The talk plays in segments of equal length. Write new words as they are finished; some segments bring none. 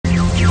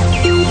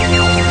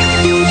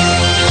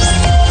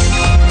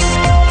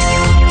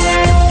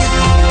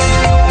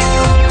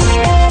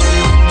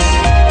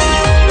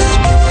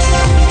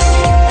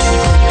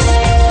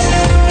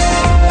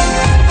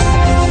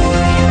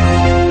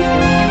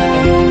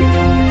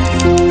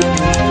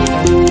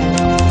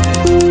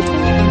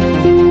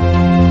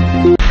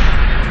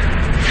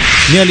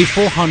Nearly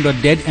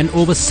 400 dead and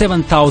over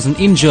 7,000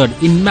 injured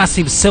in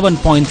massive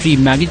 7.3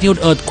 magnitude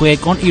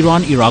earthquake on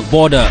Iran-Iraq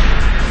border.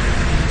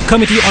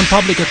 Committee on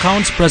Public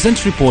Accounts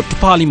presents report to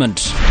Parliament.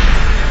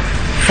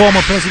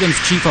 Former President's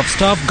Chief of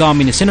Staff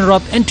Gamini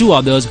Senarath and 2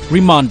 others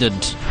remanded.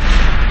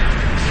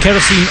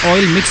 Kerosene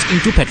oil mixed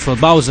into petrol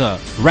bowser.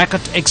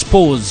 Racket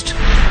exposed.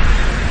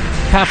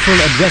 PAFRL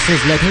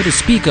addresses letter to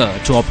Speaker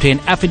to obtain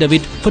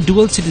affidavit for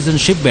dual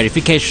citizenship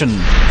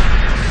verification.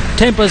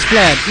 Tempers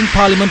flared in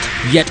Parliament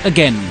yet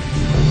again.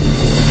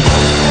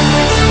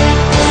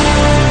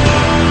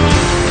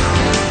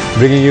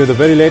 Bringing you the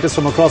very latest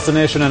from across the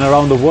nation and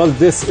around the world,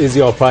 this is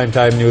your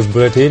Primetime News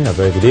Bulletin. A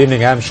very good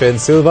evening. I'm Shane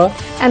Silva.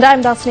 And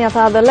I'm Dasnia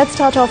Thada. Let's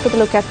start off with a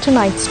look at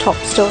tonight's top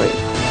story.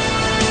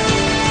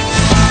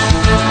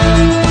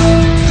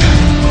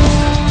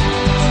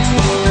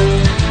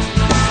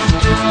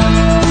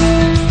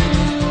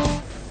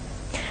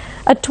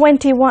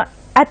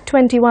 At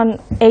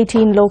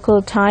 21:18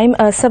 local time,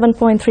 a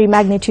 7.3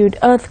 magnitude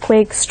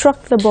earthquake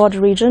struck the border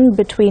region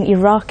between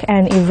Iraq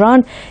and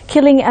Iran,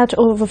 killing at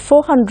over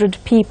 400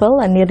 people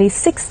and nearly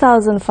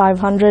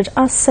 6,500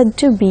 are said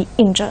to be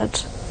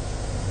injured.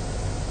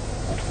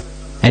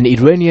 An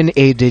Iranian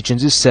aid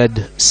agency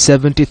said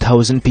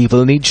 70,000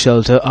 people need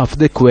shelter after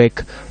the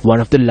quake, one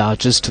of the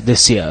largest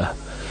this year.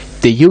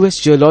 The U.S.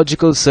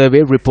 Geological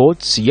Survey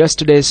reports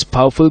yesterday's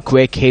powerful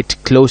quake hit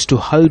close to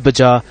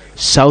Halbaja,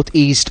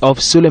 southeast of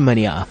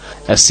Suleimania,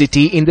 a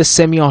city in the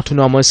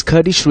semi-autonomous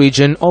Kurdish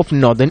region of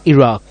northern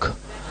Iraq.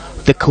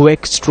 The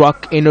quake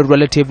struck in a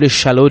relatively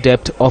shallow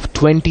depth of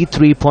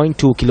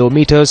 23.2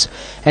 kilometers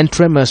and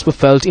tremors were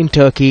felt in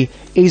Turkey,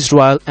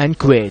 Israel and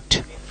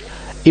Kuwait.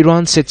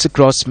 Iran sits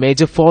across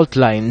major fault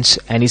lines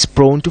and is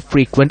prone to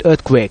frequent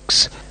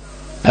earthquakes.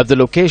 At the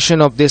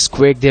location of this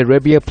quake, the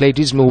Arabia Plate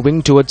is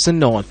moving towards the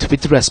north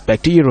with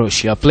respect to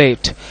Eurasia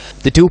Plate.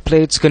 The 2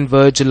 plates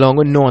converge along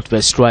a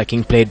northwest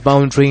striking plate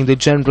boundary in the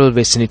general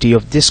vicinity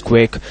of this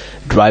quake,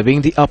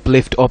 driving the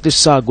uplift of the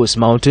Sargos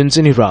Mountains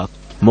in Iraq.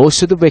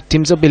 Most of the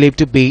victims are believed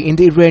to be in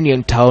the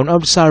Iranian town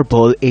of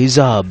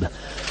Sarbol-e-Zab.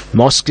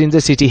 Mosques in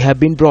the city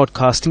have been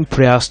broadcasting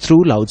prayers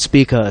through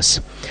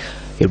loudspeakers.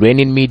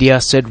 Iranian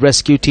media said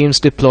rescue teams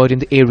deployed in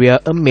the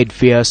area amid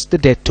fears the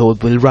death toll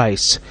will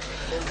rise.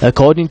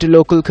 According to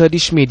local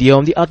Kurdish media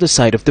on the other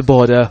side of the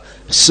border,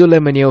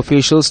 Suleimania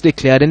officials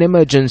declared an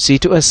emergency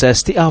to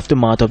assess the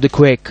aftermath of the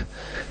quake.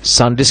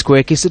 Sunday's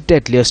quake is the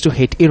deadliest to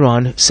hit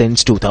Iran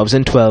since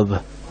 2012.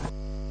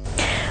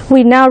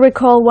 We now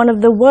recall one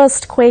of the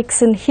worst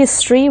quakes in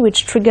history,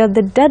 which triggered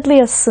the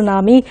deadliest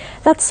tsunami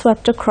that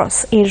swept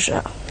across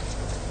Asia.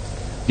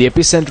 The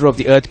epicenter of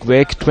the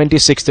earthquake,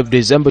 26th of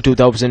December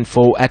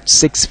 2004 at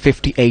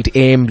 6:58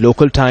 am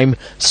local time,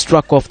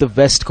 struck off the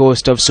west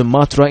coast of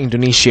Sumatra,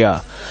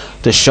 Indonesia.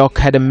 The shock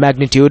had a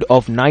magnitude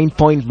of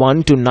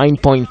 9.1 to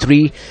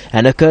 9.3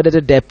 and occurred at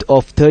a depth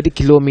of 30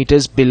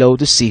 kilometers below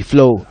the sea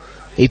floor.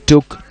 It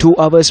took 2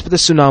 hours for the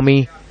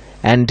tsunami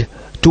and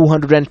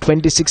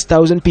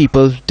 226,000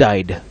 people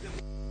died.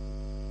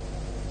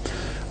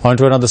 On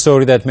to another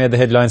story that made the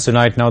headlines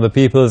tonight. Now, the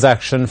People's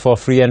Action for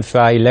Free and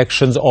Fair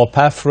Elections, or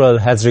PAFRL,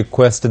 has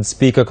requested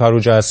Speaker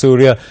Karu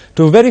Jayasuriya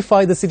to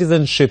verify the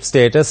citizenship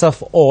status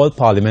of all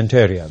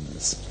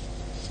parliamentarians.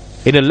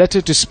 In a letter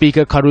to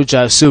Speaker Karu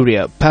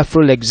Jayasuriya,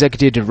 PAFRL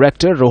Executive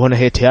Director Rohana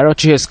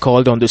Hettiarachchi has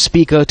called on the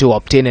Speaker to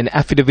obtain an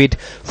affidavit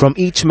from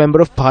each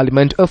Member of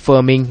Parliament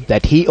affirming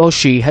that he or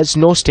she has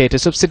no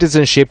status of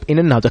citizenship in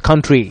another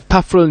country.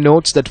 PAFRL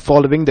notes that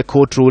following the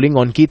court ruling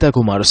on Geeta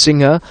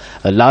Kumarasinghe,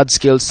 a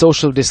large-scale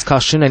social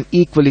discussion and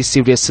equally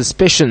serious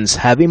suspicions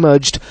have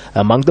emerged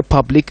among the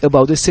public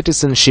about the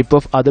citizenship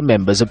of other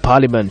Members of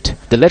Parliament.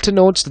 The letter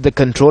notes that the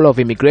Control of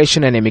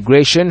Immigration and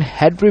Immigration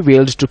had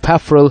revealed to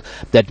PAFRL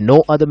that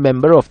no other member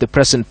of the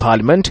present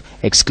Parliament,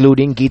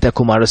 excluding Geeta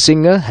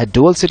Kumarasinghe, had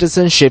dual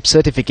citizenship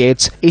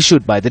certificates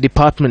issued by the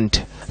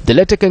department. The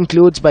letter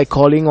concludes by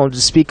calling on the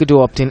Speaker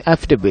to obtain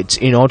affidavits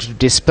in order to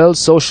dispel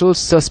social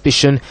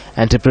suspicion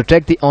and to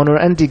protect the honour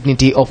and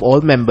dignity of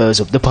all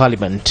members of the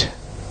Parliament.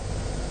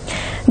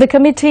 The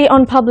Committee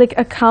on Public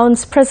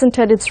Accounts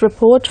presented its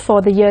report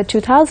for the year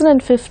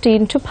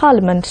 2015 to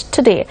Parliament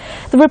today.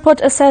 The report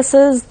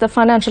assesses the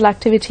financial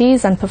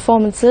activities and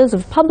performances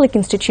of public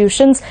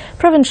institutions,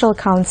 provincial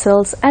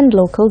councils and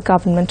local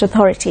government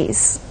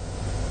authorities.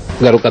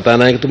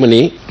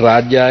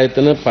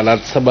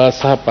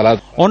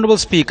 Honourable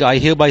Speaker, I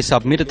hereby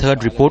submit a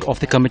third report of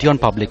the Committee on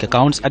Public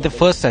Accounts at the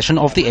first session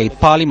of the 8th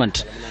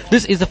Parliament.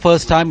 This is the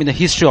first time in the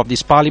history of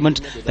this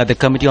Parliament that the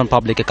Committee on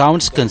Public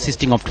Accounts,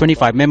 consisting of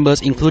 25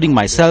 members including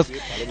myself,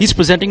 is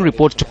presenting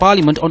reports to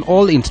Parliament on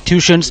all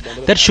institutions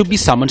that should be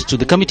summoned to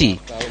the committee.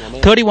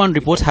 31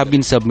 reports have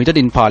been submitted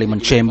in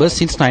Parliament chambers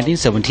since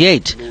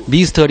 1978.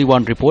 These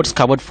 31 reports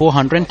covered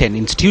 410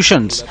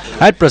 institutions.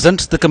 At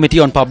present, the Committee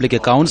on Public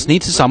Accounts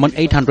needs to summon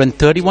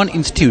 831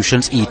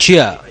 institutions each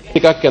year.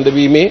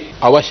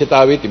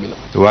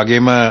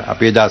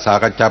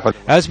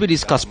 As we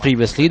discussed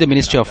previously, the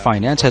Ministry of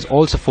Finance has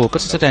also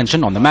focused its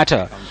attention on the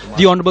matter.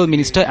 The Honourable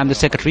Minister and the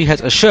Secretary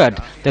has assured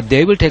that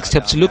they will take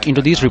steps to look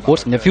into these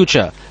reports in the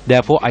future.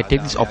 Therefore, I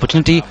take this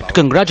opportunity to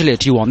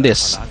congratulate you on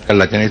this.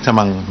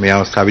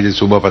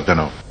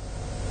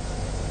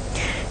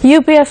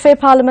 UPFA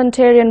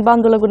parliamentarian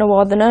Bandula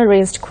Gunawardena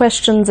raised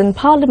questions in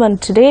Parliament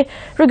today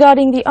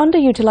regarding the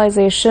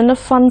underutilisation of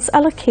funds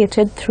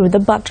allocated through the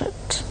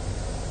budget.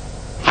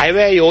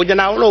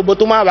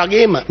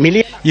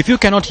 If you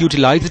cannot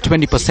utilize the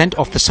 20%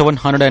 of the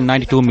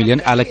 792 million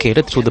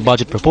allocated through the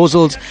budget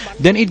proposals,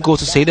 then it goes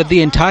to say that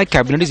the entire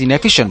cabinet is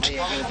inefficient.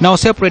 Now, a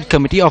separate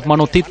committee of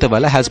Manu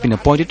Tittawala has been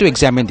appointed to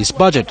examine this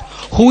budget.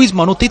 Who is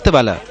Manu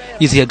Tittawala?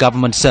 Is he a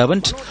government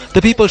servant?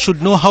 The people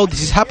should know how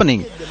this is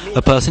happening.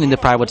 A person in the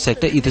private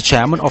sector is the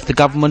chairman of the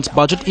government's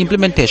budget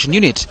implementation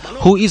unit.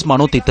 Who is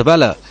Manu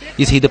Tittawala?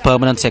 Is he the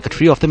permanent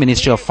secretary of the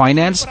Ministry of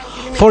Finance?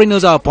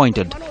 Foreigners are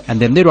appointed and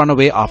then they run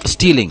away after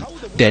stealing.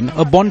 Then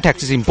a bond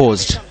tax is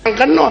imposed.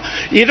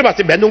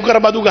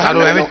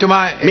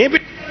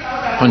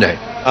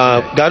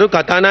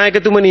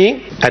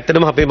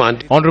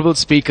 Honourable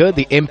Speaker,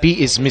 the MP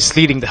is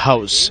misleading the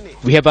House.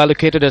 We have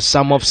allocated a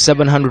sum of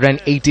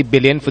 780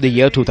 billion for the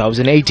year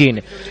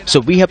 2018. So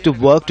we have to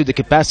work to the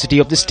capacity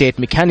of the state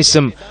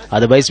mechanism.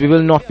 Otherwise, we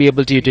will not be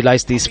able to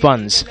utilize these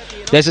funds.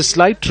 There's a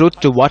slight truth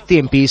to what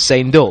the MP is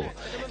saying though.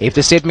 If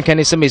the state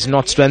mechanism is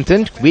not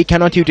strengthened, we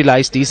cannot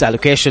utilize these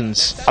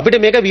allocations.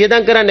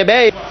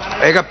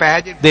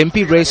 The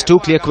MP raised two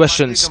clear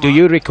questions. Do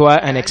you require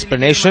an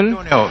explanation?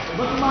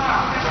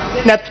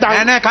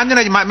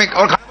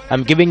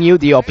 I'm giving you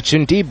the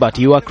opportunity, but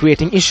you are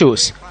creating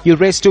issues. You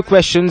raised two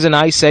questions and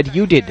I said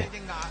you did.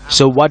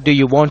 So what do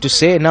you want to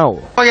say now?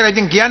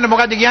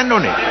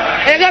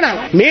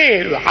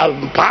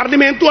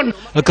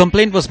 A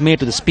complaint was made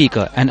to the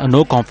Speaker and a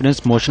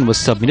no-confidence motion was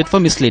submitted for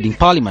misleading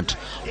Parliament.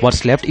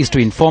 What's left is to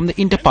inform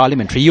the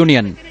Inter-Parliamentary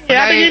Union.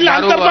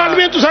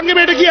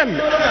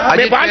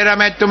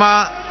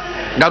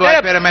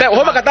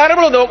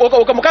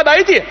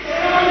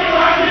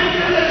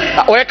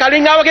 ඔය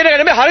කලින් ආව කියන එක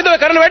නෙමෙයි හරිද ඔය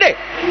කරන වැඩේ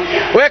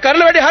ඔය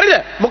කරන වැඩේ හරිද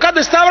මොකද්ද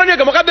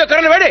ස්ථාවරණියක මොකද්ද ඔය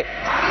කරන වැඩේ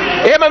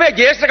එහෙම මේ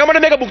ජේෂ්ඨ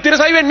කමඩ මේක භුක්තියට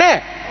සයි වෙන්නේ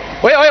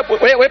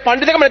නැහැ ඔය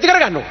පඬිතුකම නැති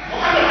කරගන්නෝ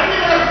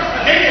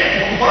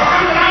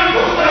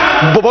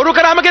බොරු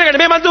කරාම කියන එක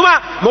නෙමෙයි මන් තුමා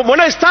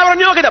මොන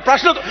ස්ථාවරණියකද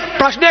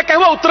ප්‍රශ්නයක්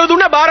ඇහුවා උත්තර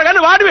දුන්නා බාර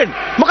ගන්න වාඩි වෙන්න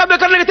මොකද්ද ඔය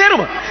කරන එකේ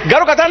තේරුම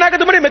ගරු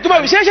කතානායකතුමනි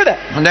මෙතුමා විශේෂද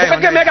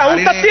මොකක්ද මේක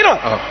අමුත්තක්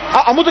තියෙනවා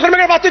අමුතු කරන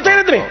එකට පත් වෙච්ච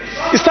නේද මේ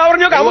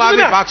ස්ථාවරණියක අමුතු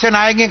අපි පක්ෂ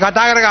නායකයන්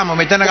කතා කරගමු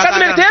මෙතන කතා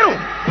කරමු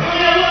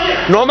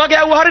නොමගේ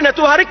ඇහුවා හරි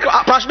නැතුව හරි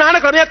ප්‍රශ්න අහන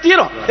ක්‍රමයක්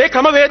තියෙනවා ඒ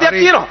ක්‍රම වේදයක්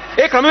තියෙනවා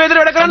ඒ ක්‍රම වේදේ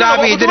වැඩ කරන්න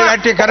අපි ඉදිරි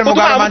වැට්ටිය කරමු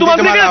ගාන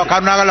මන්ත්‍රීතුමාලා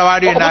කරුණාකරලා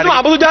වාඩි වෙන්න හරි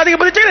අමුතු ජාතික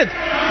ප්‍රතිචාරයද.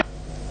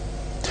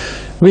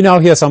 We now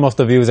hear some of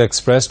the views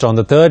expressed on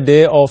the third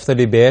day of the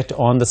debate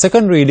on the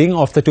second reading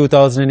of the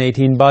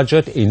 2018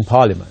 budget in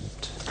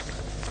Parliament.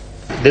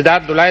 In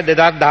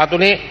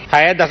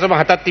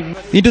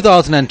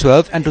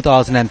 2012 and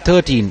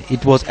 2013,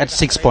 it was at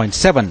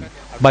 6.7.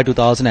 By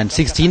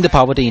 2016, the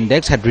poverty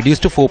index had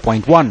reduced to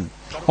 4.1.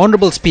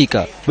 Honourable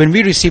Speaker, when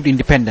we received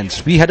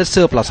independence, we had a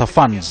surplus of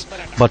funds.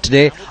 But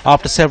today,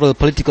 after several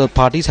political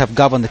parties have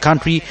governed the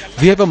country,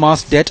 we have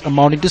amassed debt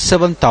amounting to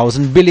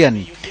 7,000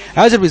 billion.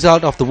 As a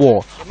result of the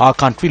war, our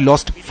country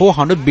lost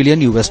 $400 billion.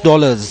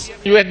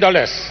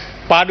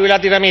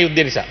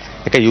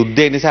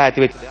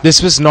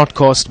 This was not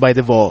caused by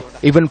the war.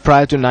 Even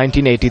prior to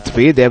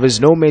 1983, there was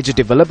no major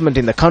development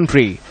in the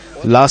country.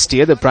 Last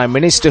year, the Prime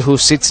Minister who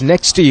sits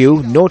next to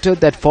you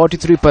noted that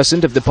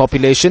 43% of the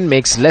population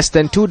makes less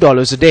than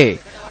 $2 a day.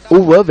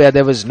 Uva, where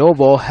there was no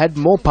war, had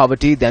more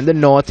poverty than the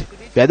North,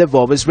 where the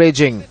war was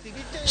raging.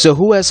 So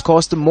who has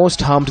caused the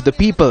most harm to the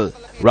people?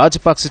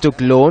 Rajapaksa took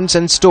loans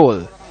and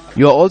stole.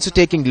 You are also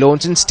taking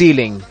loans and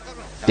stealing.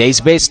 There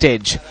is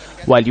wastage.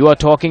 While you are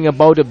talking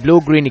about a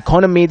blue-green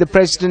economy, the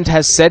President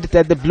has said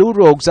that the blue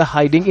rogues are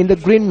hiding in the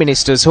Green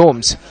Ministers'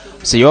 homes.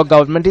 So your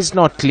government is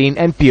not clean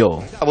and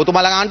pure.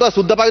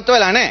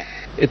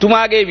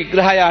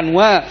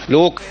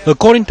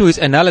 According to his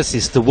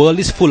analysis, the world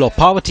is full of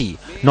poverty.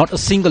 Not a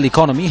single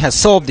economy has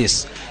solved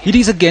this. It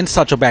is against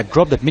such a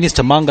backdrop that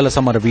Minister Mangala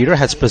Samaravira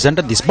has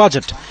presented this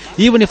budget.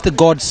 Even if the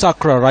god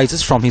Sakra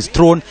rises from his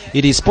throne,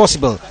 it is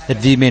possible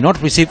that we may not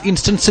receive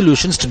instant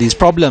solutions to these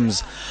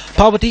problems.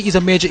 Poverty is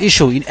a major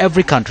issue in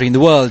every country in the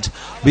world.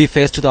 We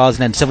faced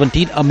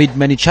 2017 amid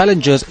many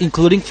challenges,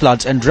 including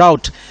floods and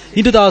drought.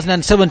 In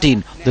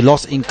 2017, the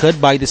loss incurred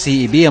by the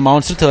CEB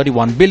amounts to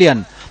 31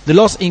 billion. The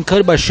loss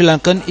incurred by Sri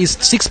Lankan is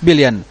 6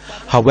 billion.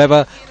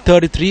 However,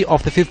 33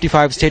 of the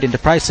 55 state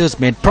enterprises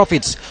made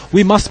profits.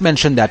 We must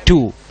mention that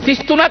too.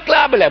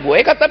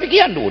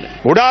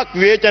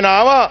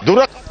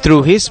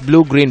 Through his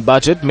blue-green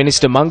budget,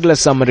 Minister Mangala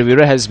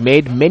Samaravira has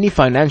made many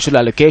financial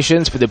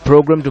allocations for the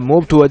program to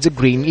move towards a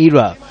green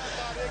era.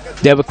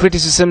 There were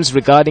criticisms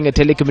regarding a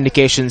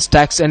telecommunications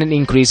tax and an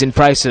increase in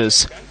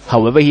prices.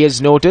 However, he has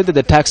noted that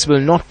the tax will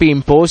not be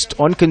imposed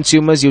on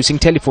consumers using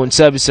telephone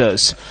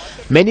services.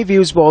 Many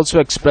views were also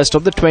expressed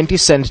of the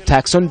 20-cent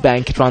tax on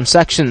bank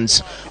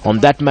transactions. On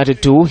that matter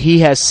too, he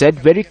has said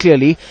very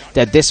clearly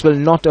that this will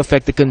not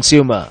affect the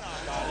consumer.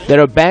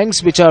 There are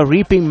banks which are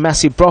reaping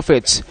massive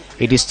profits.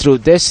 It is through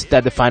this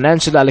that the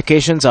financial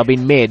allocations are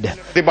being made.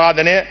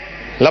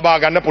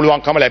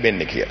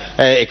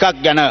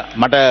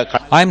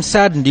 I am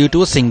saddened due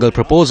to a single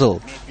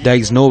proposal. There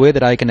is no way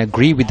that I can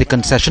agree with the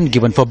concession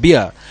given for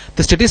beer.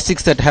 The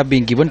statistics that have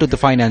been given to the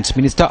finance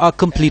minister are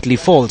completely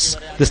false.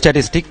 The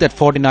statistic that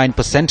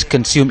 49%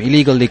 consume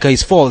illegal liquor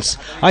is false.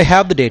 I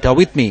have the data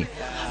with me.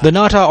 The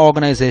NATA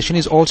organization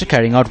is also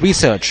carrying out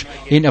research.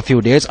 In a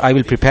few days, I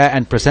will prepare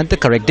and present the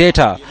correct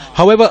data.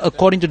 However,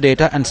 according to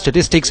data and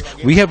statistics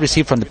we have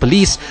received from the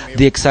police,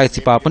 the excise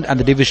department and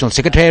the divisional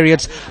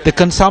secretariats, the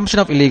consumption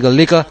of illegal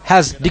liquor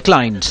has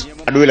declined.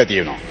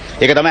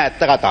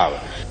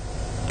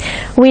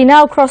 We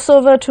now cross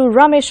over to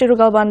Ramesh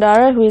Irugal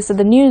Bandara, who is at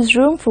the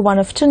newsroom for one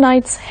of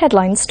tonight's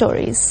headline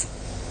stories.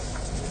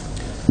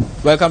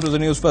 Welcome to the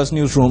Newsfirst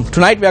newsroom.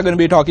 Tonight we are going to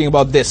be talking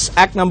about this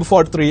Act number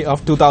 43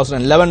 of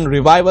 2011,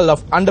 revival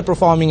of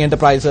underperforming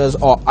enterprises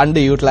or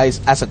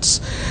underutilized assets.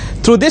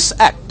 Through this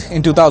act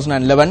in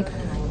 2011,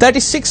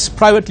 36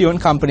 privately owned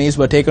companies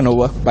were taken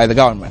over by the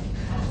government.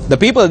 The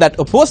people that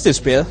opposed this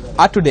bill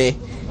are today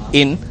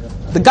in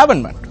the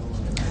government.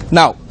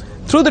 Now,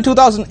 through the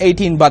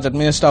 2018 budget,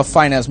 Minister of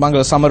Finance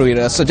Mangala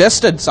Samarawira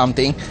suggested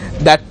something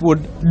that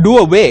would do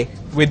away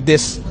with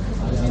this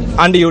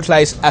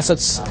Underutilized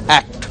Assets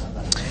Act.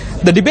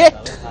 The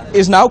debate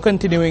is now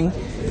continuing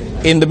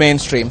in the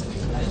mainstream.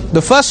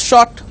 The first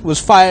shot was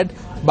fired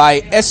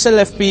by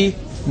SLFP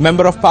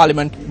Member of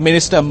Parliament,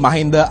 Minister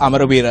Mahinda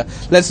Amarawira.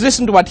 Let's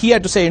listen to what he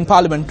had to say in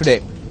Parliament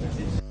today.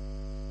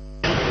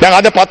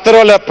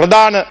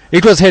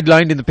 It was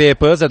headlined in the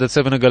papers that the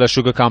Sevanagala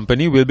Sugar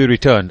Company will be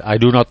returned. I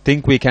do not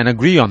think we can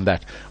agree on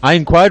that. I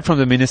inquired from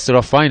the Minister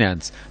of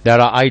Finance.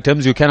 There are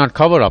items you cannot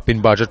cover up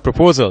in budget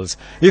proposals.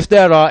 If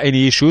there are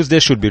any issues, they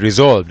should be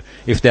resolved.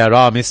 If there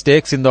are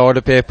mistakes in the order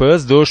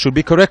papers, those should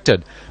be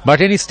corrected. But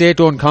any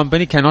state-owned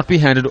company cannot be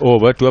handed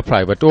over to a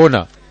private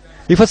owner.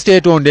 If a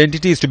state-owned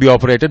entity is to be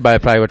operated by a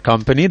private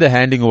company, the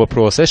handing over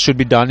process should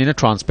be done in a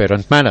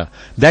transparent manner.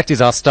 That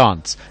is our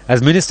stance.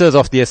 As ministers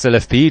of the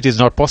SLFP, it is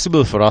not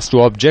possible for us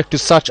to object to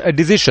such a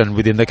decision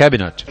within the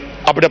cabinet.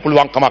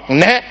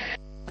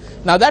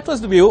 Now that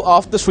was the view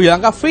of the Sri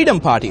Lanka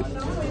Freedom Party.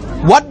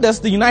 What does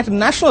the United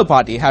National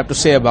Party have to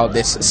say about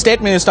this?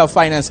 State Minister of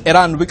Finance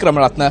Eran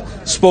Wickramaratne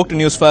spoke to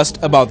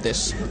Newsfirst about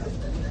this.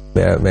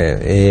 The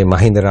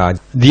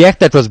act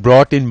that was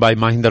brought in by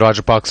Mahinda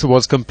Rajapaksa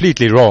was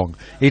completely wrong.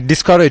 It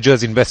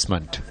discourages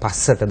investment.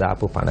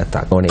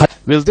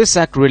 Will this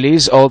act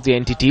release all the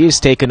entities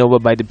taken over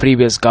by the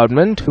previous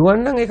government? We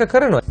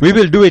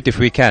will do it if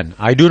we can.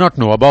 I do not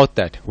know about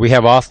that. We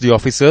have asked the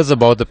officers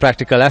about the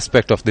practical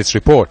aspect of this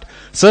report.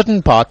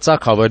 Certain parts are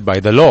covered by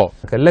the law.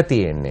 There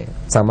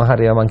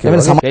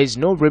is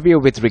no review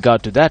with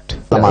regard to that.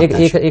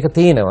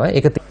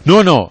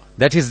 No,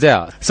 that is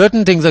there.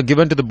 Certain things are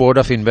given to the Board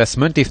of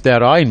Investment if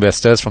there are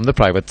investors from the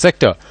private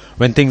sector.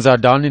 When things are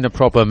done in a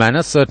proper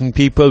manner, certain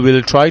people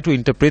will try to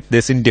interpret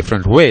this in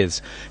different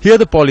ways. Here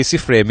the policy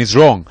frame is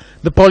wrong.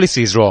 The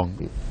policy is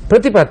wrong.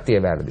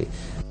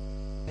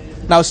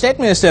 Now, State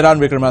Minister Eran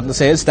Wickramaratne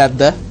says that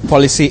the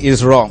policy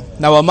is wrong.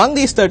 Now, among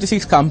these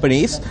 36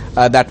 companies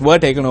that were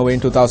taken over in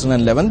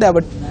 2011, there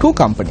were two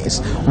companies.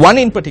 One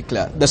in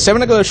particular, the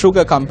Sevanagala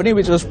Sugar Company,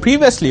 which was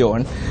previously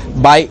owned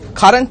by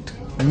current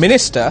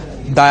Minister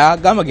Daya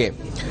Gamage.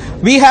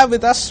 We have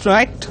with us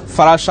tonight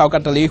Faraz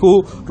Shaukat Ali,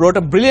 who wrote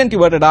a brilliantly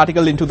worded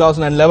article in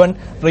 2011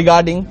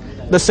 regarding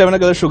the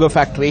Sevanagala Sugar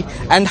Factory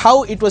and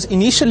how it was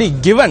initially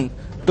given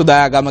to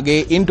Daya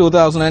Gamage in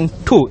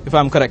 2002, if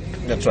I'm correct.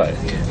 That's right.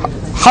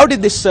 How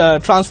did this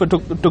transfer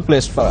took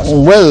place for us?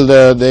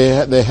 Well,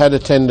 they had a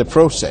tender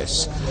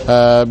process,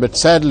 but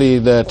sadly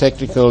the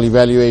technical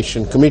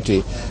evaluation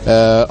committee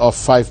of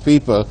 5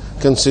 people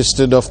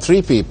consisted of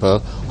 3 people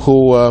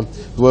who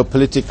were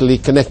politically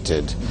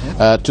connected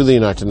to the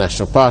United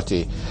National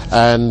Party,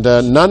 and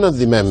none of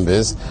the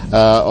members,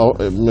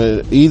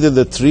 either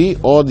the 3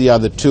 or the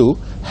other 2,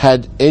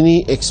 had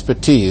any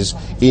expertise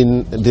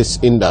in this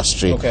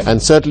industry. Okay. And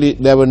certainly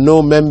there were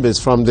no members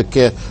from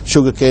the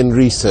Sugarcane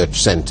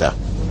Research Centre.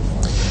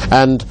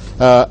 And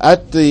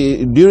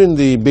during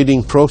the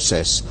bidding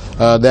process,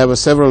 there were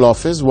several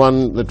offers,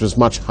 one that was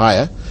much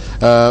higher,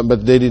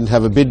 but they didn't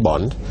have a bid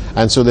bond,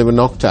 and so they were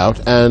knocked out,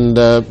 and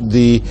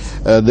the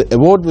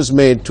award was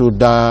made to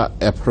Daya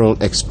Apparel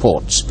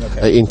Exports,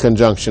 okay, in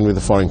conjunction with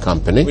a foreign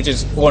company. Which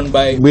is owned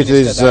by which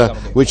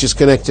is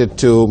connected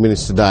to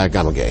Minister Daya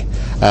Gamage.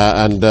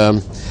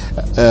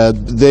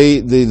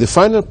 The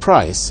final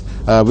price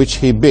which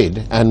he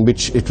bid and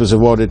which it was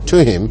awarded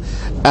to him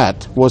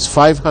at was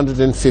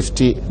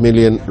 550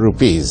 million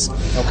rupees.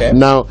 Okay.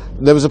 Now,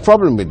 there was a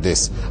problem with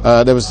this.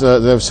 There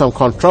was some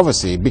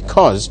controversy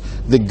because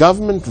the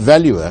government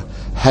valuer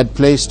had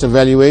placed a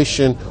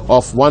valuation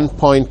of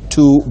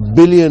 1.2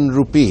 billion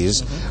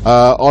rupees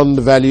on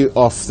the value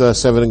of the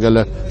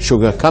Savanagala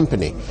Sugar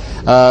Company.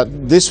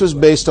 This was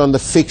based on the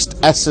fixed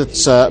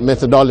assets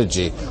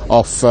methodology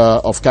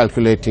of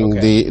calculating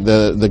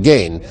the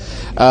gain.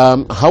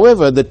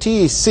 However, the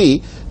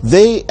TEC,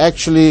 they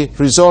actually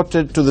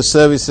resorted to the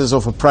services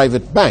of a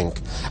private bank,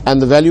 and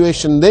the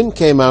valuation then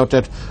came out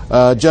at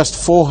just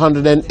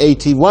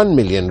 481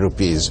 million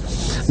rupees.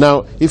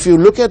 Now, if you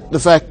look at the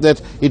fact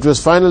that it was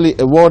finally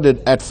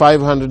awarded at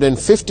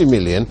 550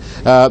 million,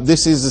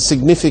 this is a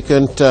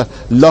significant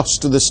loss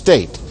to the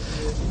state.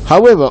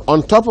 However,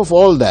 on top of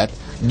all that,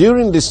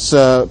 during this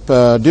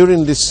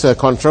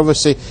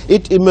controversy,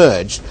 it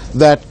emerged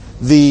that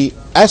the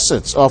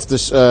assets of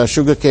this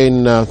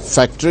sugarcane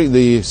factory,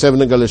 the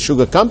Savanagala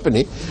Sugar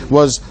Company,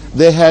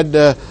 they had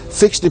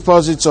fixed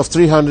deposits of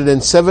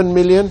 307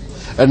 million,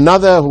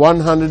 another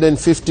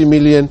 150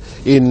 million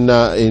in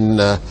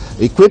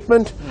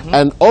equipment,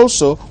 and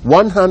also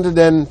around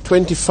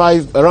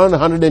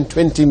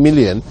 120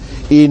 million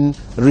in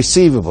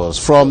receivables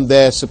from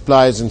their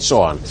suppliers and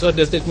so on. So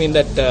does it mean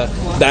that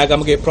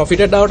Dagamage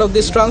profited out of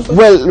this transfer?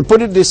 Well,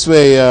 put it this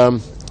way,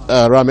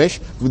 Ramesh,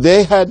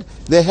 they had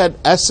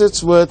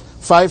assets worth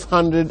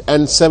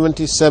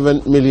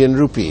 577 million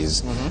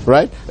rupees,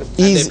 right?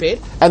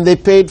 And they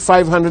paid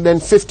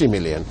 550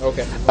 million.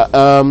 Okay.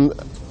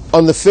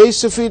 On the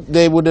face of it,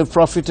 they would have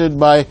profited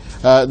by,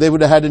 they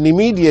would have had an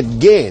immediate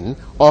gain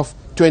of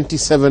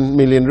 27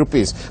 million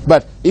rupees.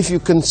 But if you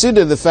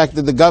consider the fact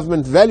that the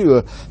government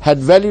valuer had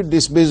valued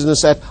this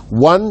business at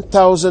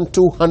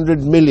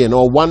 1,200 million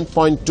or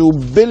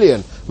 1.2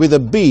 billion with a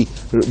B,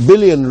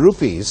 billion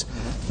rupees,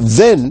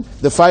 then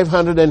the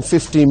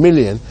 550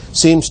 million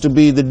seems to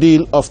be the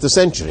deal of the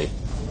century.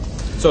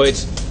 So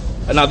it's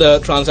another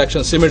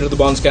transaction similar to the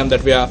bond scam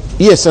that we are...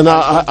 Yes, and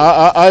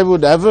I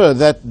would aver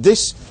that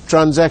this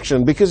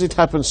transaction, because it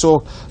happened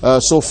so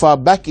far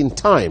back in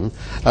time,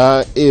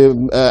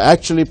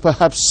 actually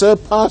perhaps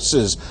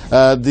surpasses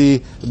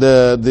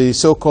the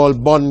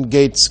so-called bond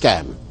gate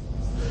scam.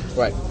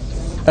 Right.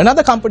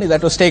 Another company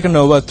that was taken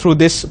over through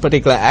this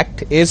particular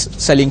act is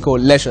Selinco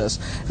Leisures.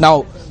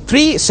 Now,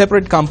 3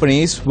 separate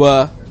companies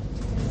were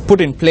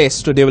put in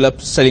place to develop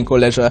Selinco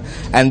Leisure,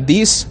 and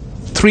these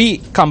 3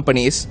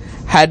 companies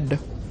had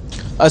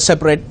a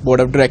separate board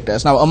of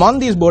directors. Now, among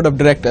these board of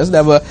directors,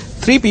 there were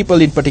 3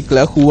 people in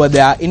particular who were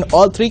there in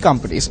all 3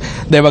 companies.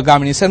 There were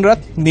Gamini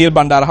Senrath, Neil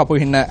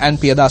Bandarahapuhinna, and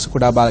Piyadasa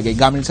Kudabalage.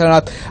 Gamini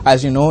Senrath,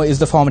 as you know, is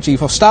the former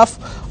chief of staff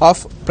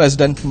of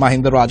President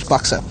Mahinda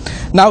Rajapaksa.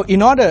 Now,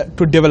 in order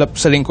to develop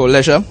Selinco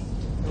Leisure,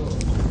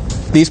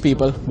 these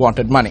people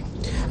wanted money.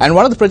 And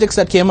one of the projects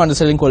that came under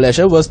Selinco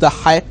Leisure was the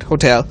Hyatt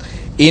Hotel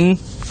in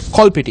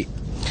Kolpiti.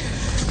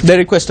 They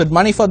requested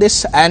money for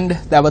this, and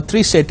there were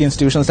 3 state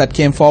institutions that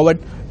came forward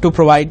to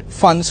provide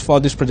funds for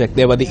this project.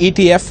 They were the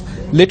ETF,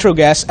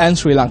 Litrogas, and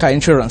Sri Lanka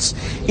Insurance.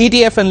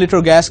 ETF and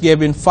Litrogas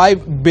gave in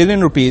 5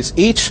 billion rupees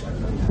each,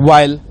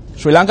 while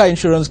Sri Lanka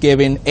Insurance gave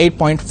in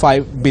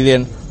 8.5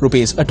 billion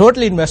rupees, a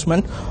total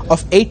investment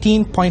of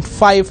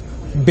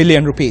 18.5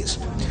 billion rupees.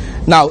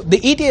 Now, the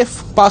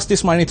ETF passed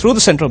this money through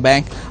the central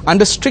bank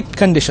under strict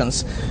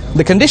conditions.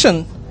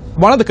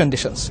 One of the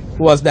conditions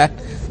was that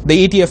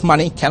the ETF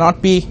money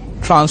cannot be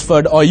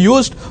transferred or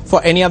used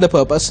for any other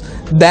purpose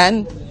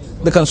than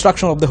the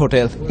construction of the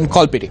hotel in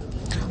Kolpiti.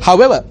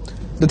 However,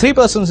 the 3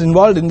 persons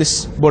involved in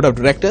this board of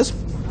directors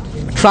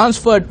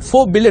transferred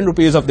 4 billion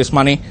rupees of this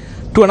money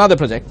to another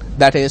project,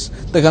 that is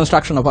the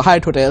construction of a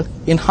Hyatt Hotel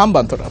in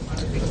Hambantota.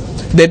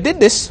 They did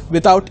this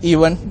without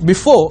even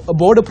before a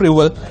board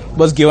approval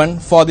was given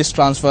for this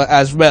transfer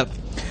as well.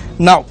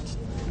 Now,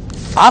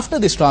 after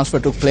this transfer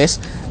took place,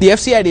 the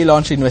FCID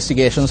launched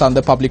investigations on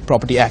the Public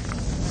Property Act.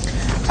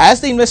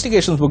 As the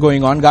investigations were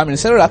going on, Gamini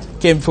Senrath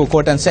came before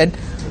court and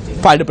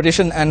filed a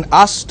petition and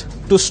asked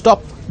to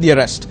stop the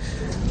arrest.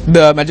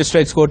 The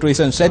magistrates court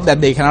recently said that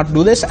they cannot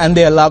do this, and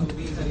they allowed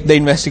the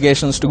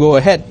investigations to go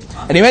ahead.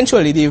 And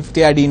eventually the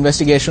FTID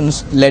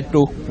investigations led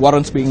to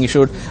warrants being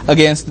issued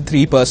against the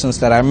 3 persons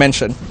that I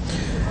mentioned.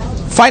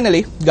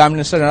 Finally,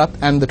 Gamini Senrath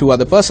and the 2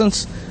 other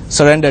persons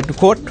surrendered to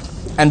court,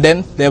 and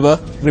then they were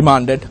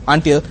remanded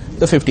until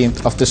the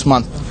 15th of this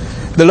month.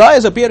 The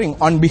lawyers appearing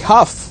on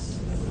behalf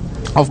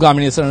of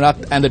Gamini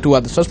Senrath and the 2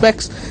 other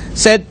suspects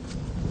said,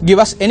 "Give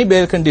us any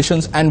bail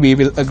conditions and we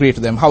will agree to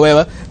them."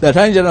 However, the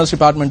Attorney General's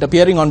Department,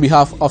 appearing on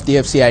behalf of the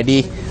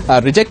FCID,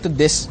 rejected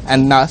this,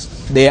 and now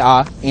they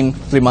are in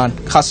remand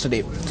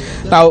custody.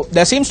 Now,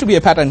 there seems to be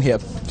a pattern here.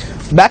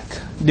 Back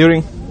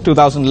during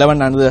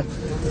 2011, under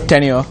the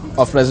tenure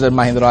of President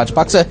Mahinda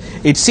Rajapaksa,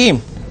 it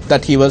seemed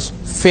that he was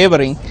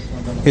favouring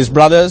his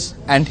brothers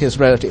and his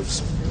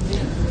relatives.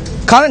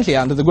 Currently,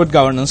 under the good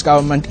governance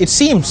government, it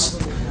seems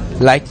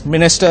like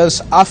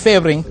ministers are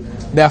favouring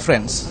their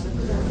friends.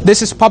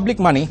 This is public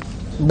money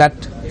that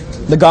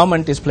the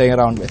government is playing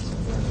around with.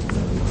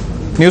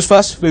 News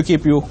First will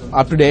keep you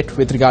up to date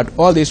with regard to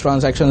all these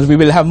transactions. We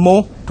will have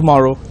more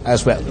tomorrow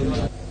as well.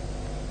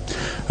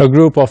 A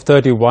group of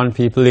 31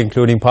 people,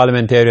 including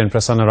parliamentarian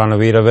Prasanna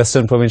Ranavira,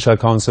 Western Provincial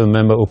Council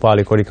member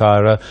Upali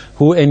Kodikara,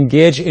 who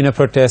engaged in a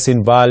protest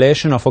in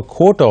violation of a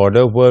court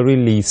order, were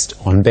released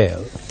on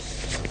bail.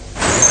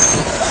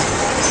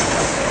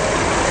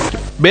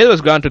 Bail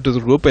was granted to the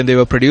group when they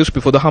were produced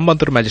before the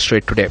Hambantota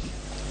magistrate today.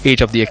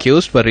 Each of the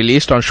accused were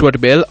released on surety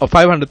bail of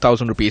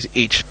 500,000 rupees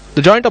each.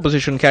 The joint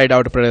opposition carried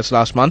out a protest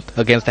last month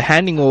against the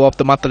handing over of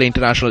the Mattala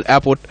International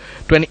Airport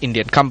to an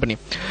Indian company.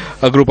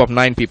 A group of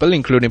 9 people,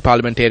 including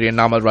parliamentarian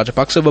Namal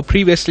Rajapaksa, were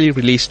previously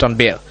released on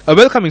bail. A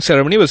welcoming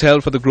ceremony was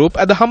held for the group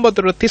at the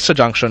Hambantota Tissa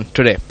Junction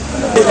today.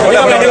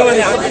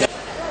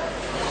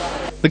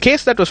 The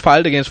case that was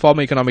filed against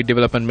former Economic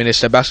Development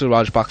Minister Basil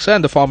Rajapaksa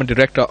and the former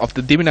director of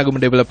the Divinagama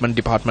Development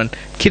Department,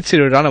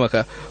 Kitsiri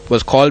Ranamaka,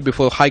 was called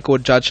before High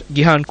Court Judge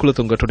Gihan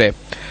Kulatunga today.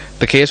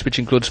 The case, which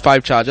includes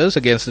 5 charges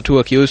against the 2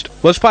 accused,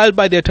 was filed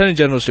by the Attorney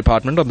General's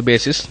Department on the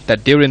basis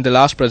that during the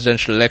last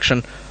presidential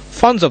election,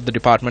 funds of the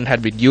department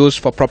had been used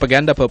for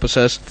propaganda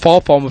purposes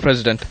for former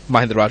President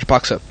Mahinda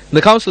Rajapaksa.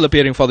 The counsel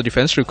appearing for the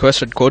defence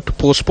requested court to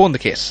postpone the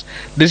case.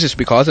 This is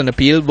because an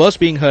appeal was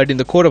being heard in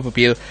the Court of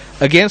Appeal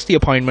against the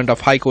appointment of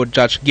High Court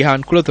Judge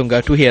Gihan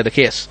Kulatunga to hear the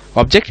case.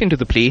 Objecting to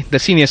the plea, the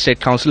senior state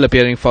counsel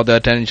appearing for the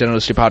Attorney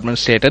General's Department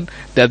stated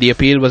that the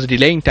appeal was a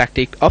delaying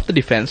tactic of the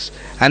defence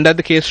and that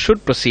the case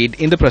should proceed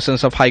in the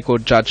presence of High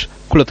Court Judge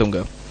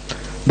Kulatunga.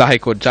 The High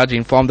Court judge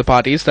informed the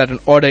parties that an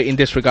order in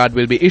this regard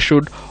will be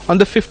issued on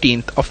the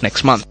 15th of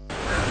next month.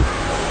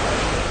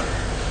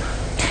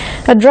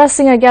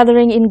 Addressing a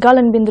gathering in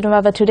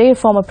Galanbindunavawa today,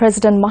 former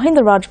President Mahinda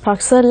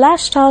Rajapaksa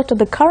lashed out at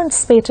the current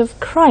spate of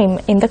crime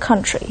in the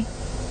country.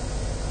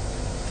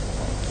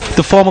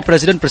 The former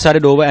president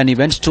presided over an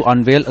event to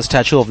unveil a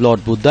statue of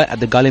Lord Buddha at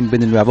the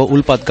Galanbindunavawa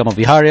Ulpatkama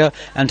Viharya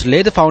and to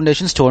lay the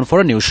foundation stone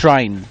for a new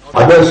shrine.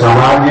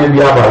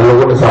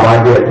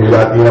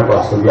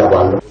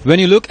 When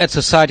you look at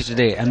society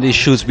today and the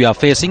issues we are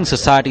facing,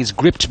 society is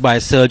gripped by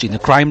a surge in the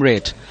crime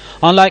rate.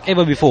 Unlike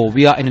ever before,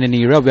 we are in an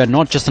era where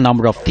not just the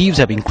number of thieves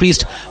have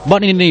increased,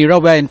 but in an era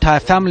where entire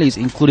families,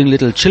 including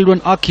little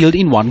children, are killed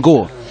in one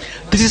go.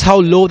 This is how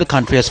low the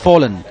country has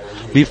fallen.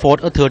 We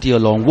fought a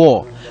 30-year-long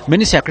war.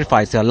 Many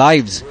sacrificed their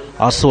lives.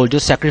 Our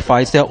soldiers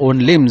sacrificed their own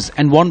limbs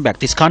and won back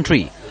this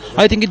country.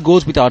 I think it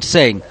goes without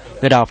saying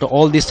that after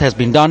all this has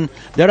been done,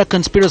 there are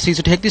conspiracies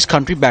to take this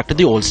country back to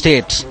the old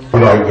state.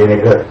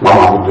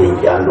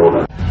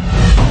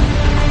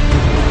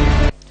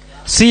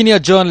 Senior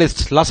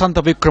journalist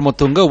Lasantha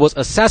Wickramatunge was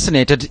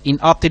assassinated in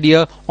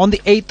Aptidia on the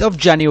 8th of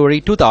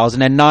January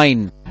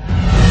 2009.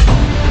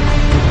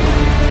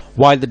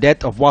 While the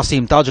death of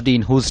Wasim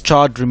Tajuddin, whose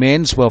charred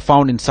remains were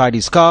found inside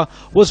his car,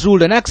 was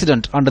ruled an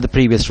accident under the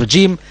previous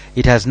regime,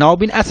 it has now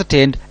been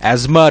ascertained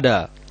as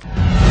murder.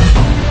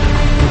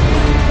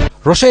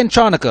 Roshan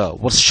Chanaka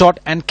was shot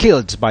and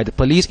killed by the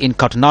police in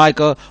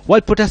Katunayaka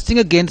while protesting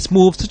against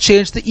moves to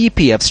change the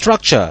EPF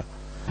structure.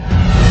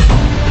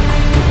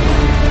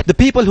 The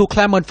people who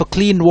clamoured for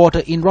clean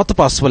water in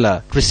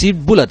Ratapaswala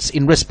received bullets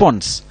in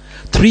response.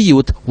 3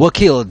 youth were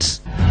killed.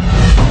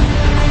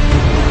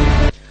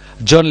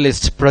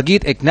 Journalist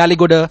Prageet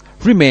Eknaligoda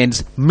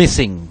remains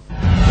missing.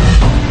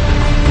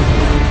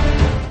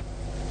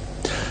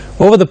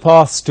 Over the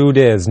past 2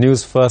 days,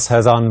 Newsfirst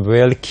has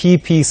unveiled key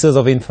pieces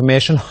of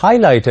information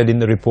highlighted in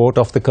the report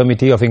of the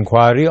Committee of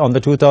Inquiry on the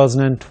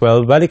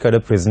 2012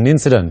 Valikada prison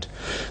incident.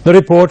 The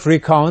report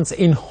recounts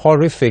in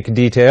horrific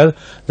detail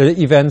the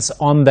events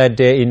on that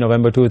day in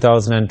November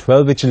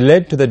 2012, which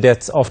led to the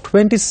deaths of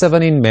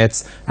 27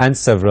 inmates and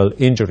several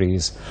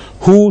injuries.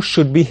 Who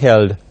should be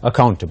held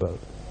accountable?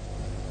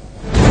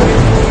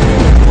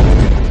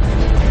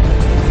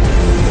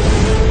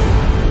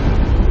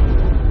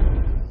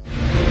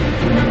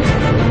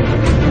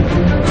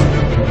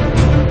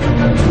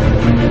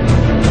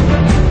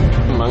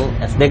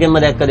 දෙකෙන්ම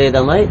දැක්ක දේ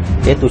තමයි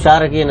ඒ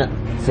තුෂාර කියන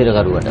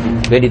සිරකරුවට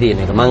වෙඩි තියෙන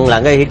එක. මං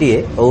ළඟ හිටියේ.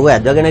 ඔව්ව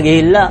ඇදගෙන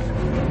ගිහිල්ලා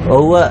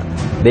ඔව්ව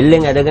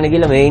බෙල්ලෙන් ඇදගෙන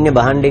ගිහිල්ලා මේ ඉන්නේ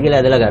බහන්ඩේ කියලා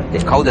ඇදලා ගත්තේ.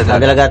 කවුද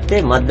ඇදලා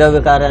ගත්තේ? මද්ද්‍රව්‍ය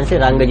කාර්යාංශයේ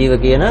රංගජීව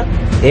කියන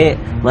ඒ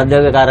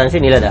මද්ද්‍රව්‍ය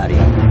කාර්යාංශයේ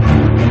නිලධාරියා.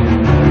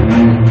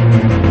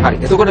 හරි.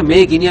 එතකොට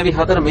මේ ගිනියවි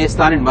හතර මේ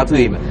ස්ථානෙන්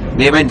මතුවීම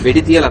මේවෙන්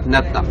වෙඩි තියලත්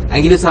නැත්නම්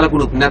ඇඟිලි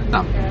සලකුණුත්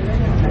නැත්නම්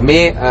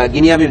මේ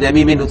ගිනියවි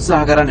දැමීමෙන්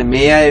උත්සාහ කරන්නේ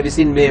මේ අය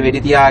විසින් මේ වෙඩි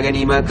තියා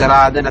ගැනීම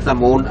කරාද නැත්නම්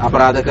මොවුන්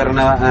අපරාධ කරන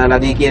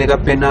ලදී කියන එක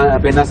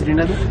පෙන්වා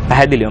සිටිනද?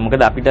 පැහැදිලිව.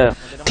 මොකද අපිට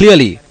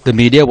Clearly, the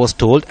media was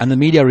told and the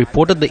media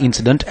reported the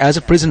incident as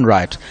a prison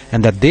riot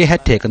and that they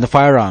had taken the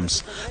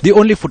firearms. The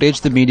only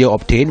footage the media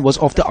obtained was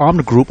of the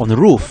armed group on the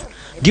roof.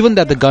 Given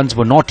that the guns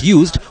were not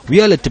used, we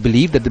are led to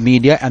believe that the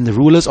media and the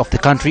rulers of the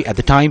country at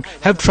the time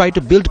have tried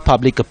to build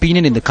public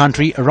opinion in the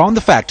country around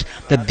the fact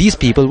that these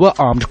people were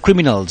armed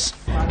criminals.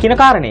 කියන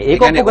කාරණේ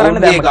ඒක ඔක්කොම කරන්න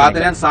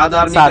දැම්මා.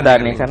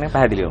 සාධාරණීකරණය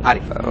පැහැදිලිව.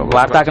 හරි.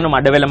 වාර්තා කරන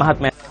මඩවැල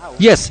මහත්මයා.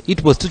 Yes,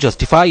 it was to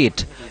justify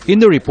it. In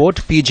the report,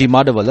 PG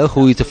Madavala,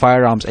 who is a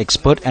firearms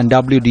expert, and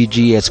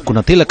WDGS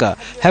Gunathilaka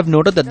have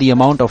noted that the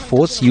amount of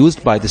force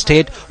used by the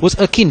state was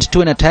akin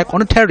to an attack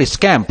on a terrorist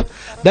camp.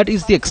 That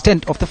is the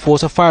extent of the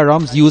force of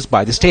firearms used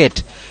by the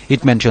state.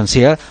 It mentions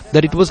here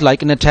that it was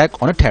like an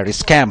attack on a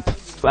terrorist camp.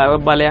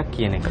 බලයක්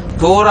කියන එක.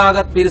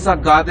 තෝරාගත් පිරිසක්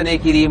ඝාතනය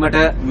කිරීමට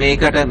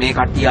මේකට මේ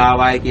කට්ටිය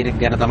ආවාය කියන එක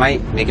ගැන තමයි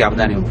මේකේ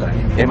අවධානය යොමු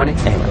කරන්නේ. එහෙමනේ?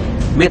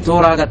 මේ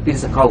තෝරාගත්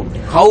පිරිස කවුද?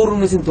 කවුරුන්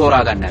විසින්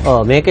තෝරාගන්නේ?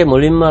 මේකේ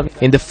මුලින්ම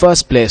In the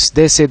first place,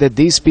 they say that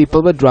these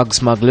people were drug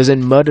smugglers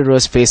and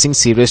murderers facing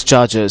serious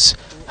charges.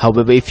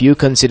 However, if you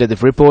consider the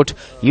report,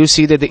 you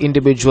see that the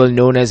individual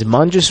known as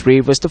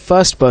Manjushree was the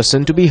first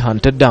person to be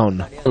hunted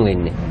down.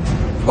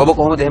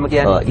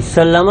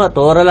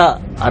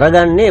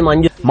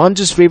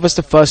 Manjushree was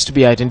the first to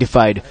be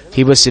identified.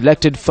 He was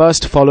selected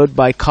first, followed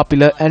by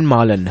Kapila and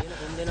Malan.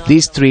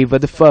 These three were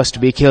the first to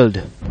be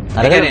killed.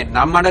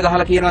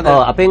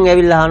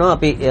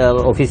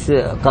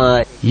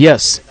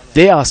 Yes,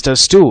 they asked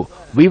us too.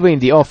 We were in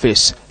the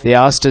office. They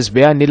asked us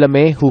where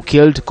Nilame, who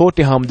killed Kote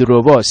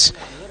Hamduro, was.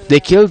 They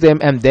killed them,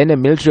 and then a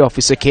military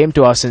officer came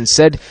to us and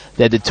said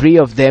that the three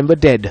of them were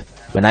dead.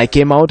 When I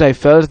came out, I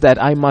felt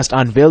that I must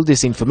unveil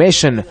this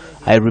information.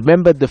 I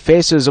remembered the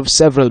faces of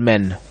several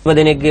men. 2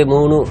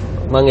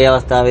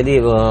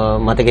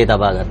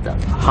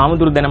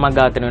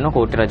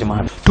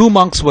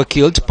 monks were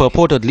killed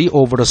purportedly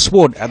over a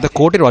sword at the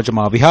Kote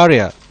Rajama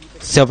Viharya.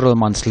 Several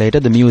months later,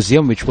 the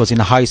museum, which was in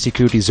a high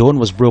security zone,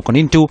 was broken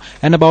into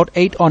and about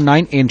 8 or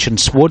 9 ancient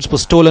swords were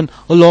stolen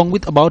along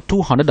with about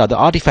 200 other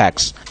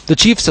artifacts. The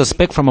chief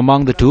suspect from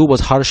among the two was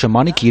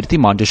Harshamani Kirti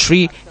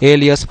Manjushree,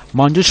 alias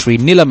Manjushree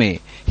Nilame.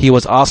 He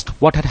was asked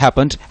what had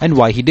happened and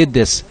why he did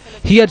this.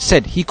 He had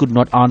said he could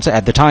not answer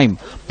at the time,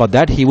 but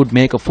that he would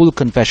make a full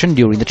confession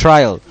during the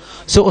trial.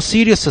 So a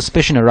serious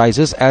suspicion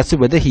arises as to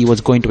whether he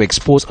was going to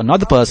expose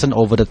another person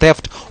over the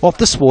theft of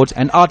the swords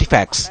and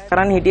artifacts.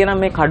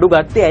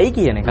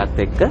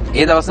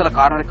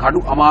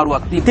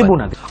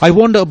 I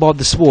wonder about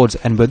the swords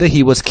and whether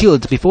he was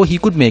killed before he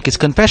could make his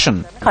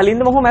confession.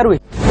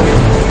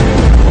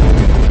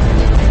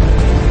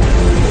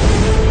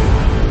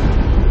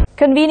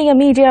 Convening a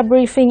media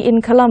briefing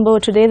in Colombo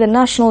today, the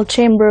National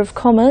Chamber of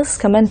Commerce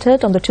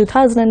commented on the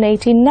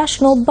 2018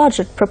 national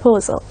budget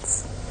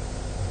proposals.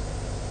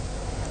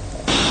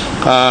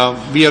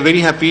 We are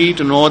very happy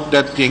to note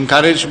that the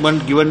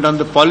encouragement given on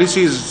the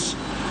policies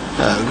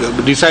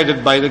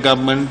decided by the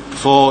government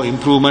for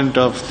improvement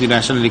of the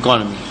national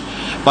economy.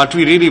 But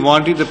we really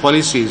wanted the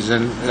policies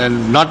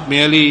and not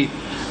merely,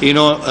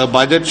 a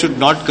budget should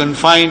not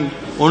confine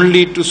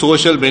only to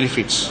social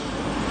benefits.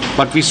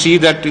 But we see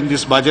that in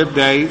this budget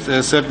there is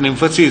a certain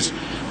emphasis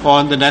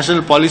on the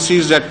national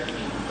policies that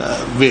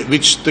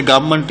which the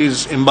government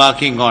is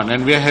embarking on,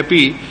 and we are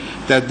happy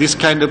that this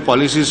kind of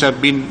policies have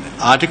been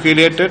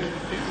articulated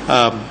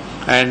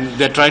and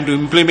they are trying to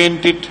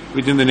implement it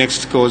within the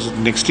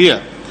next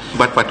year.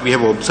 But what we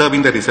have observed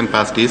in the recent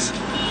past is,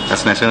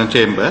 as National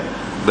Chamber,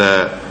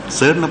 the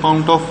certain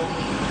amount of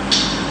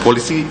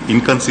policy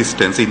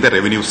inconsistency in the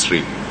revenue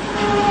stream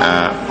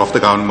of the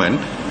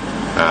government.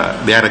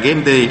 There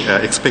again, the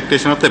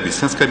expectation of the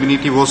business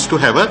community was to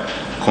have a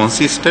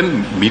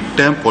consistent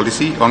mid-term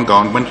policy on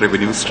government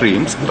revenue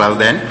streams rather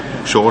than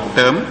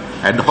short-term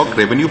ad hoc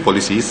revenue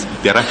policies.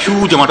 There are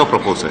huge amount of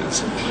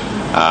proposals.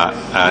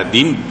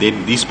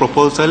 These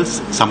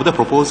proposals, some of the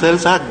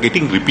proposals are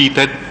getting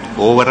repeated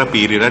over a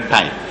period of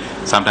time.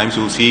 Sometimes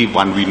you see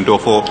one window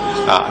for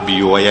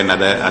BOI and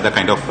other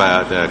kind of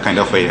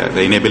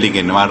the enabling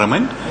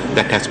environment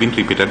that has been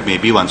repeated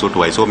maybe once or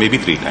twice or maybe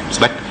 3 times.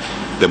 But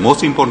the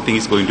most important thing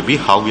is going to be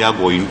how we are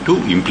going to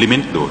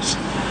implement those.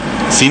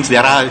 Since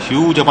there are a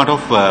huge amount of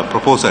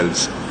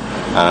proposals,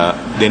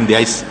 then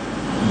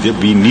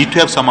we need to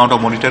have some amount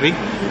of monitoring.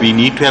 We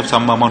need to have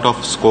some amount of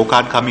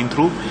scorecard coming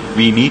through.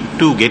 We need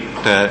to get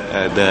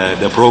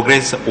the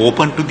progress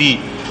open to the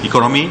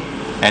economy,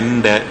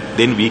 and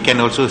then we can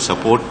also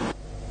support.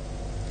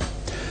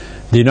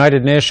 The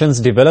United Nations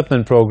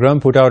Development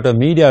Programme put out a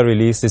media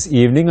release this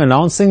evening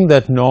announcing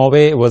that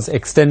Norway was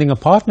extending a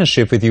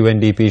partnership with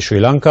UNDP Sri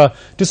Lanka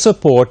to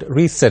support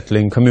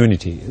resettling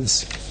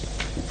communities.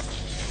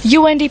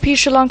 UNDP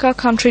Sri Lanka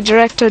Country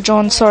Director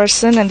John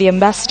Sorensen and the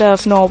Ambassador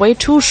of Norway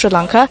to Sri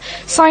Lanka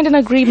signed an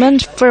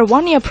agreement for a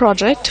 1-year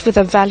project with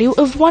a value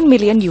of $1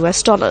 million.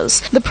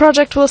 The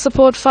project will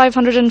support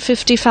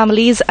 550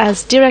 families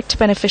as direct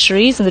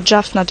beneficiaries in the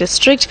Jaffna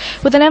district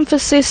with an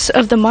emphasis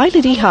of the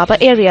Mailidi Harbour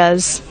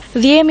areas.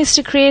 The aim is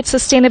to create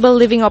sustainable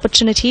living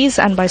opportunities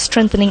and by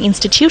strengthening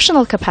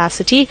institutional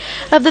capacity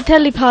of the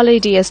Tellipale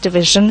DS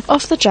division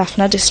of the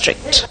Jaffna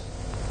district.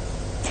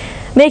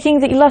 Making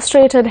the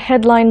illustrated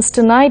headlines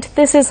tonight,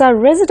 this is our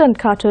resident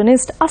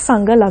cartoonist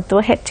Asanga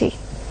Lagdo Hetty.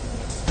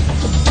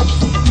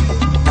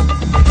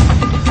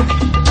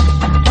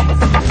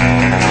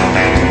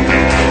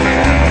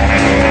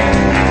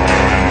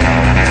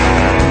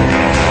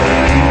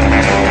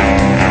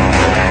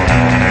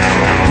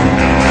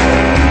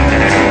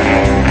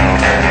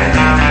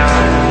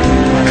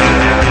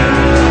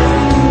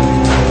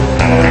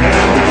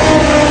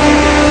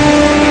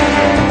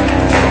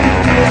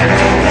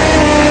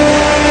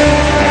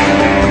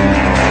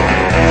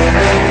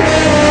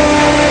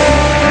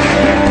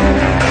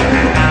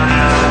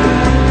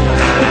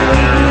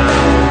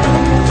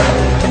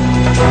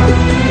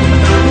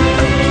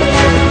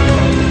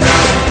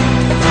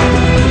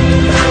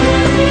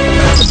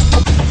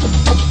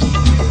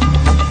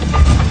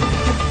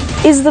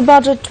 Is the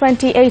budget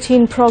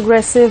 2018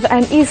 progressive,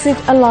 and is it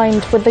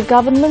aligned with the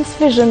government's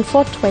vision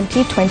for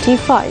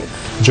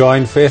 2025?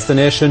 Join Face the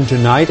Nation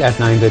tonight at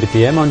 9:30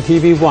 p.m. on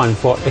TV1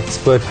 for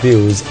expert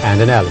views and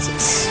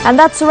analysis. And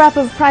that's a wrap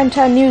of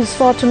Primetime News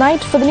for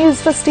tonight. For the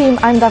Newsfirst team,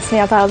 I'm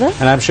Dasnia Thalda.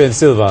 And I'm Shane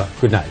Silva.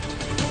 Good night.